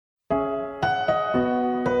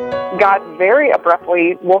God very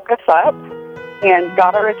abruptly woke us up and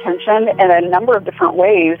got our attention in a number of different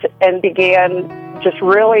ways and began just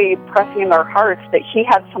really pressing in our hearts that he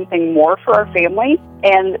had something more for our family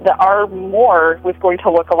and that our more was going to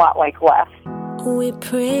look a lot like less. We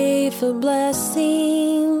pray for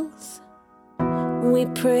blessings. We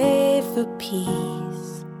pray for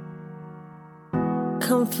peace.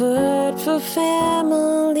 Comfort for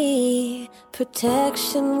family.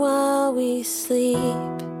 Protection while we sleep.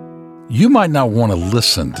 You might not want to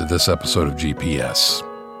listen to this episode of GPS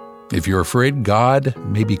if you're afraid God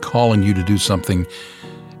may be calling you to do something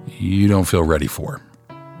you don't feel ready for.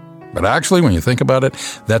 But actually, when you think about it,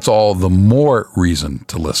 that's all the more reason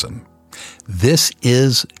to listen. This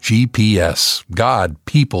is GPS, God,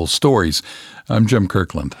 People, Stories. I'm Jim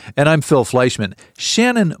Kirkland. And I'm Phil Fleischman.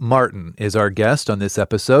 Shannon Martin is our guest on this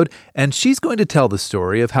episode, and she's going to tell the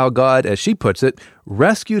story of how God, as she puts it,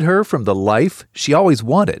 rescued her from the life she always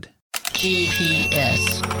wanted.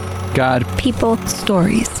 GPS. God, People,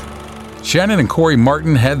 Stories. Shannon and Corey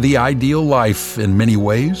Martin had the ideal life in many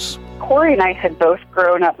ways. Corey and I had both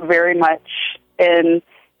grown up very much in,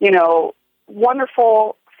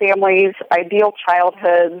 wonderful families, ideal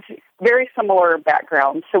childhoods, very similar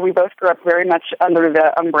backgrounds. So we both grew up very much under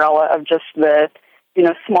the umbrella of just the,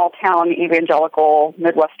 small town evangelical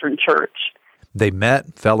Midwestern church. They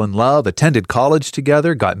met, fell in love, attended college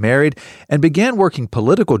together, got married, and began working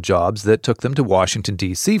political jobs that took them to Washington,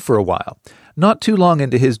 D.C. for a while. Not too long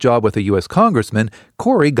into his job with a U.S. congressman,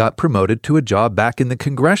 Corey got promoted to a job back in the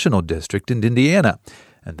congressional district in Indiana.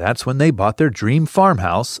 And that's when they bought their dream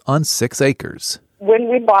farmhouse on 6 acres. When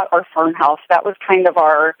we bought our farmhouse, that was kind of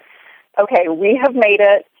our, okay, we have made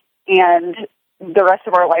it, and the rest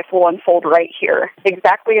of our life will unfold right here,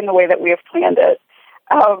 exactly in the way that we have planned it.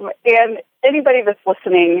 And anybody that's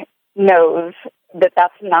listening knows that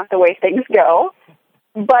that's not the way things go.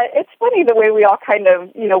 But it's funny the way we all kind of,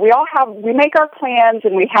 we make our plans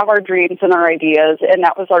and we have our dreams and our ideas, and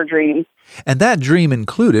that was our dream. And that dream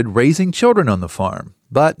included raising children on the farm.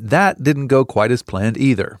 But that didn't go quite as planned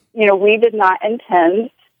either. We did not intend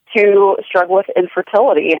to struggle with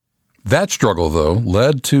infertility. That struggle, though,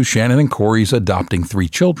 led to Shannon and Corey's adopting 3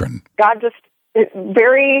 children. God just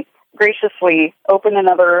very graciously opened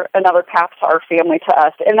another path to our family, to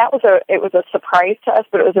us. And it was a surprise to us,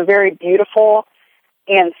 but it was a very beautiful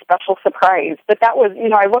and special surprise. But that was,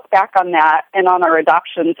 I look back on that and on our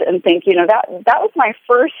adoptions and think, that was my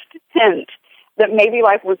first hint that maybe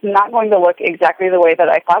life was not going to look exactly the way that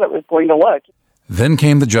I thought it was going to look. Then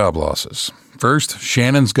came the job losses. First,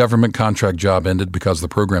 Shannon's government contract job ended because the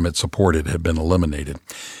program it supported had been eliminated.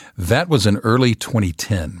 That was in early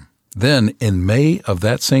 2010. Then, in May of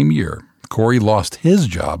that same year, Corey lost his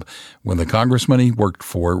job when the congressman he worked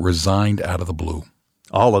for resigned out of the blue.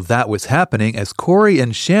 All of that was happening as Corey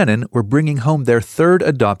and Shannon were bringing home their 3rd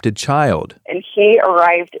adopted child. And he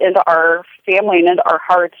arrived into our family and into our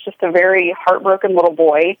hearts, just a very heartbroken little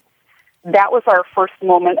boy. That was our first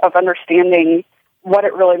moment of understanding what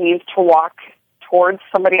it really means to walk towards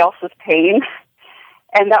somebody else's pain.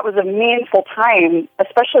 And that was a meaningful time,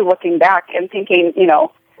 especially looking back and thinking,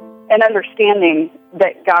 and understanding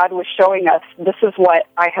that God was showing us, this is what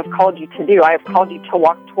I have called you to do. I have called you to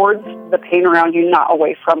walk towards the pain around you, not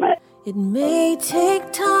away from it. It may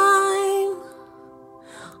take time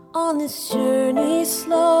on this journey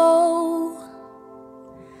slow.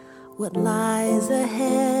 What lies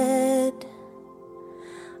ahead,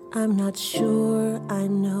 I'm not sure I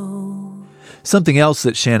know. Something else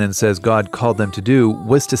that Shannon says God called them to do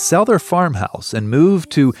was to sell their farmhouse and move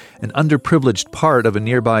to an underprivileged part of a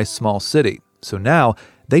nearby small city. So now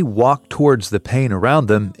they walk towards the pain around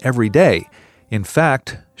them every day. In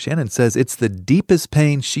fact, Shannon says it's the deepest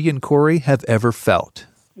pain she and Corey have ever felt.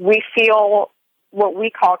 We feel what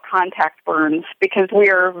we call contact burns because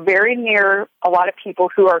we are very near a lot of people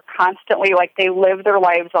who are constantly, like, they live their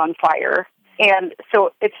lives on fire. And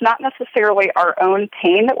so it's not necessarily our own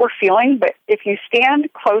pain that we're feeling, but if you stand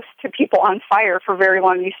close to people on fire for very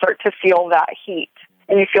long, you start to feel that heat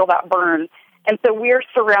and you feel that burn. And so we are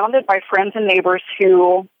surrounded by friends and neighbors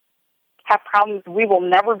who have problems we will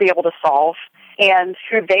never be able to solve and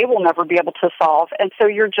who they will never be able to solve. And so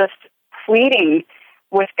you're just pleading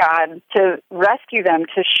with God to rescue them,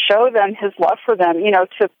 to show them his love for them,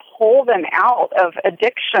 to pull them out of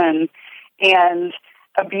addiction and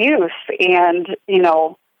abuse and,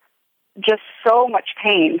 just so much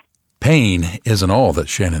pain. Pain isn't all that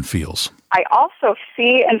Shannon feels. I also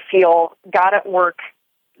see and feel God at work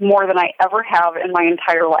more than I ever have in my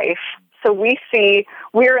entire life. So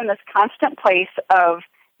we're in this constant place of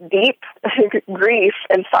deep grief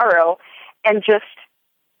and sorrow and just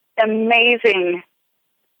amazing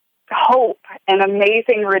hope and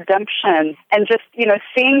amazing redemption, and just,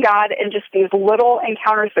 seeing God in just these little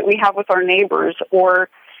encounters that we have with our neighbors, or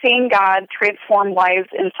seeing God transform lives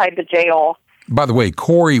inside the jail. By the way,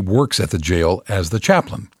 Corey works at the jail as the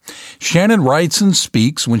chaplain. Shannon writes and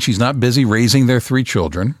speaks when she's not busy raising their 3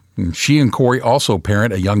 children. And she and Corey also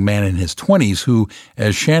parent a young man in his 20s who,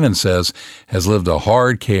 as Shannon says, has lived a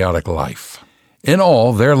hard, chaotic life. In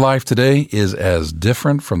all, their life today is as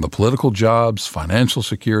different from the political jobs, financial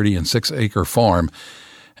security, and 6-acre farm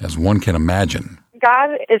as one can imagine.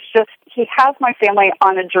 God is He has my family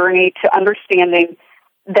on a journey to understanding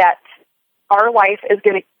that our life is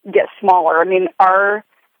going to get smaller. I mean, our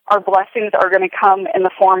blessings are going to come in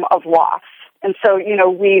the form of loss. And so,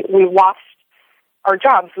 we lost our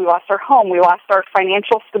jobs, we lost our home, we lost our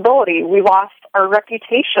financial stability, we lost our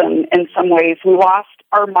reputation in some ways, we lost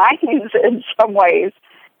our minds in some ways.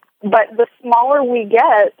 But the smaller we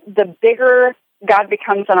get, the bigger God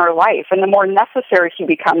becomes in our life, and the more necessary He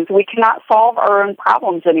becomes. We cannot solve our own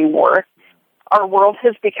problems anymore. Our world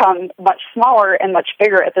has become much smaller and much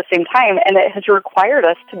bigger at the same time, and it has required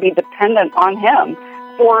us to be dependent on Him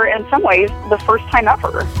for, in some ways, the first time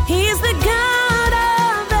ever. He's the God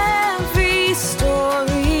of every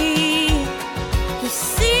story. He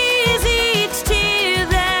sees each tear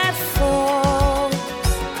that falls.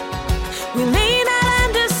 We may not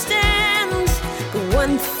understand, but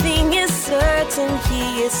one thing is certain: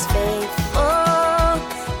 He is faithful.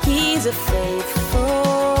 He's a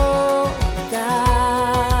faithful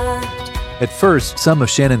God. At first, some of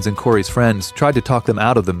Shannon's and Corey's friends tried to talk them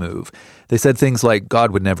out of the move. They said things like,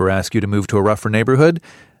 God would never ask you to move to a rougher neighborhood.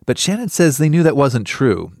 But Shannon says they knew that wasn't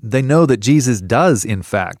true. They know that Jesus does, in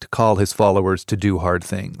fact, call His followers to do hard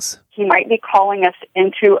things. He might be calling us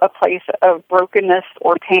into a place of brokenness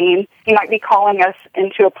or pain. He might be calling us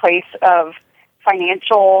into a place of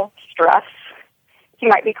financial stress. He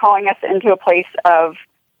might be calling us into a place of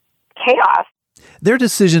chaos. Their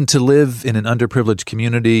decision to live in an underprivileged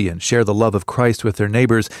community and share the love of Christ with their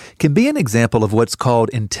neighbors can be an example of what's called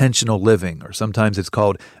intentional living, or sometimes it's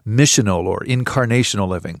called missional or incarnational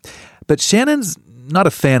living. But Shannon's not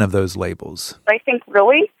a fan of those labels. I think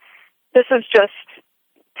really this is just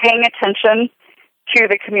paying attention to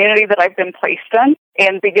the community that I've been placed in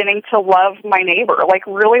and beginning to love my neighbor, like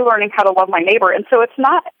really learning how to love my neighbor. And so it's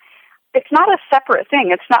not a separate thing.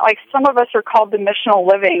 It's not like some of us are called to missional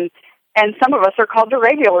living and some of us are called to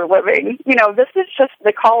regular living. This is just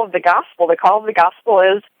the call of the gospel. The call of the gospel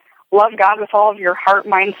is love God with all of your heart,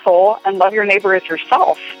 mind, soul, and love your neighbor as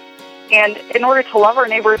yourself. And in order to love our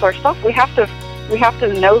neighbor as ourselves, we have to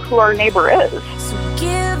know who our neighbor is. So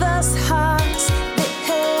give us hearts that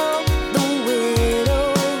help the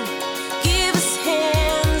widow. Give us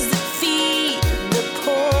hands that feed the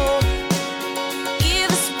poor.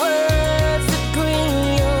 Give us words that bring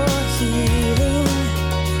your healing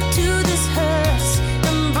to this hurt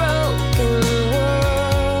and broken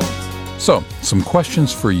world. So, some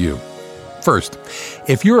questions for you. First,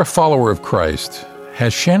 if you're a follower of Christ,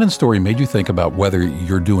 has Shannon's story made you think about whether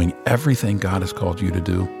you're doing everything God has called you to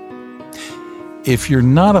do? If you're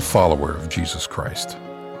not a follower of Jesus Christ,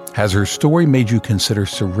 has her story made you consider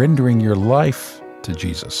surrendering your life to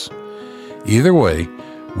Jesus? Either way,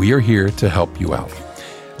 we are here to help you out.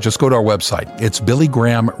 Just go to our website. It's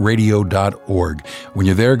billygrahamradio.org. When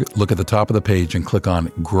you're there, look at the top of the page and click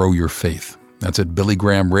on Grow Your Faith. That's at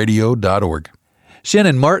billygrahamradio.org.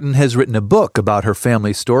 Shannon Martin has written a book about her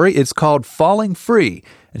family story. It's called Falling Free,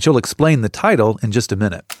 and she'll explain the title in just a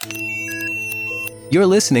minute. You're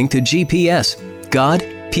listening to GPS, God,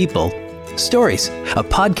 People, Stories, a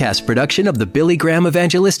podcast production of the Billy Graham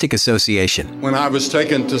Evangelistic Association. When I was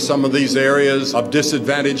taken to some of these areas of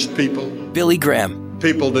disadvantaged people, Billy Graham.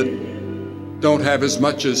 People that don't have as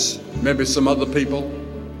much as maybe some other people,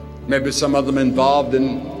 maybe some of them involved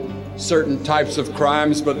in certain types of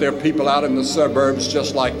crimes, but there are people out in the suburbs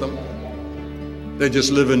just like them. They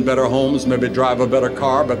just live in better homes, maybe drive a better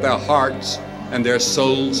car, but their hearts and their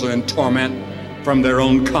souls are in torment from their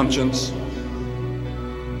own conscience.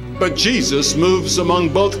 But Jesus moves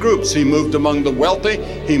among both groups. He moved among the wealthy,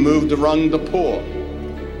 He moved among the poor.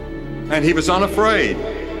 And He was unafraid,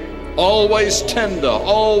 always tender,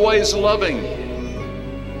 always loving.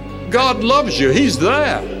 God loves you. He's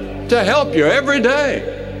there to help you every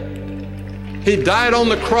day. He died on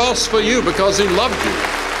the cross for you because He loved you.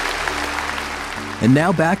 And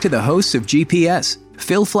now back to the hosts of GPS,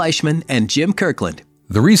 Phil Fleischman and Jim Kirkland.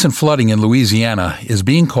 The recent flooding in Louisiana is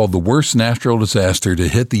being called the worst natural disaster to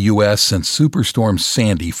hit the U.S. since Superstorm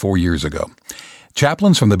Sandy 4 years ago.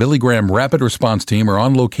 Chaplains from the Billy Graham Rapid Response Team are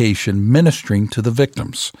on location ministering to the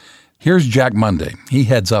victims. Here's Jack Monday. He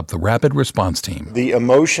heads up the Rapid Response Team. The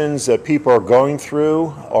emotions that people are going through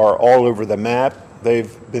are all over the map.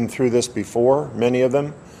 They've been through this before, many of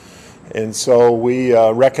them. And so we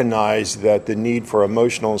recognize that the need for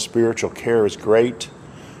emotional and spiritual care is great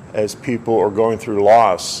as people are going through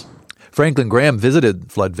loss. Franklin Graham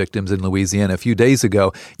visited flood victims in Louisiana a few days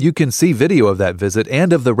ago. You can see video of that visit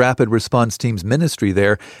and of the Rapid Response Team's ministry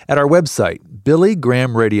there at our website,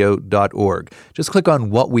 billygrahamradio.org. Just click on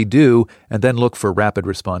What We Do and then look for Rapid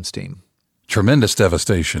Response Team. Tremendous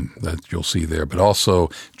devastation that you'll see there, but also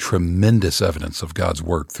tremendous evidence of God's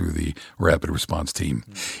work through the Rapid Response Team.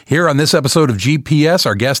 Here on this episode of GPS,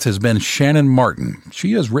 our guest has been Shannon Martin.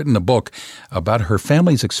 She has written a book about her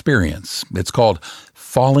family's experience. It's called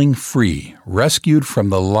Falling Free, Rescued from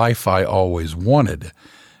the Life I Always Wanted.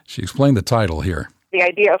 She explained the title here. The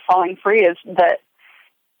idea of falling free is that,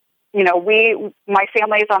 my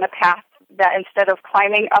family is on a path that instead of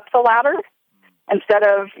climbing up the ladder, instead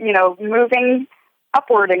of, moving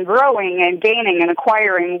upward and growing and gaining and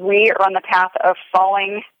acquiring, we are on the path of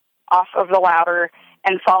falling off of the ladder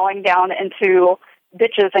and falling down into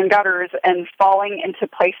ditches and gutters and falling into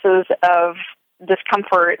places of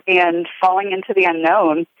discomfort and falling into the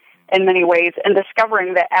unknown in many ways, and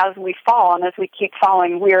discovering that as we fall and as we keep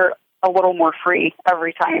falling, we're a little more free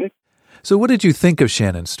every time. So what did you think of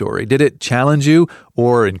Shannon's story? Did it challenge you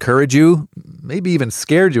or encourage you, maybe even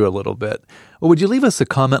scared you a little bit? Well, would you leave us a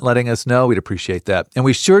comment letting us know? We'd appreciate that. And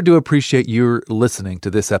we sure do appreciate you listening to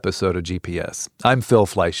this episode of GPS. I'm Phil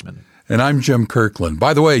Fleischman. And I'm Jim Kirkland.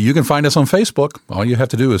 By the way, you can find us on Facebook. All you have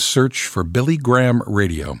to do is search for Billy Graham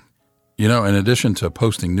Radio. In addition to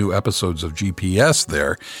posting new episodes of GPS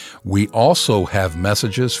there, we also have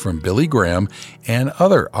messages from Billy Graham and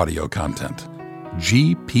other audio content.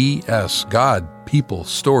 GPS, God, People,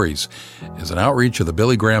 Stories, is an outreach of the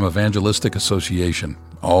Billy Graham Evangelistic Association.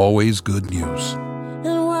 Always good news.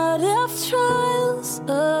 And what if trials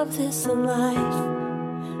of this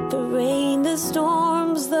life, the rain, the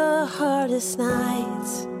storms, the hardest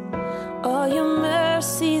nights, all your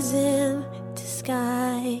mercies in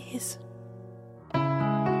disguise?